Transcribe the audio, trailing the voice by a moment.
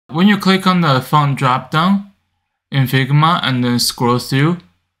When you click on the font drop-down in Figma and then scroll through,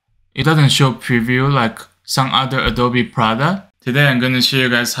 it doesn't show preview like some other Adobe product. Today I'm going to show you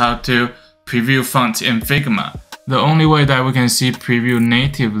guys how to preview fonts in Figma. The only way that we can see preview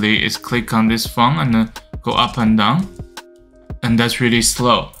natively is click on this font and then go up and down. And that's really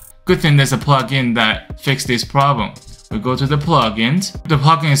slow. Good thing there's a plugin that fixes this problem. We go to the plugins. The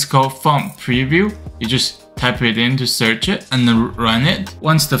plugin is called Font Preview. You just type it in to search it and then run it.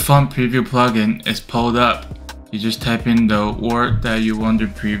 Once the font preview plugin is pulled up, you just type in the word that you want to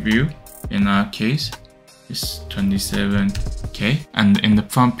preview. In our case, it's 27K. And in the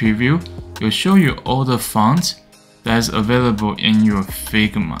font preview, it will show you all the fonts that's available in your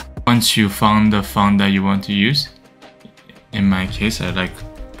Figma. Once you found the font that you want to use, in my case, I like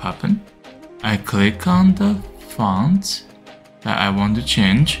Poppin. I click on the font that I want to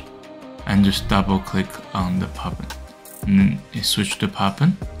change and just double click on the Poppin. And then it switch to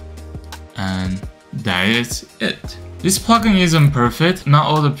Poppin. And that is it. This plugin isn't perfect. Not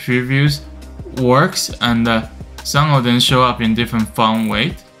all the previews works and some of them show up in different font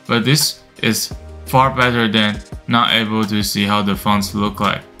weight. But this is far better than not able to see how the fonts look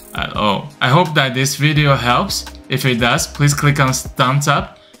like at all. I hope that this video helps. If it does, please click on thumbs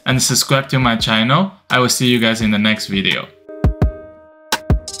up and subscribe to my channel. I will see you guys in the next video.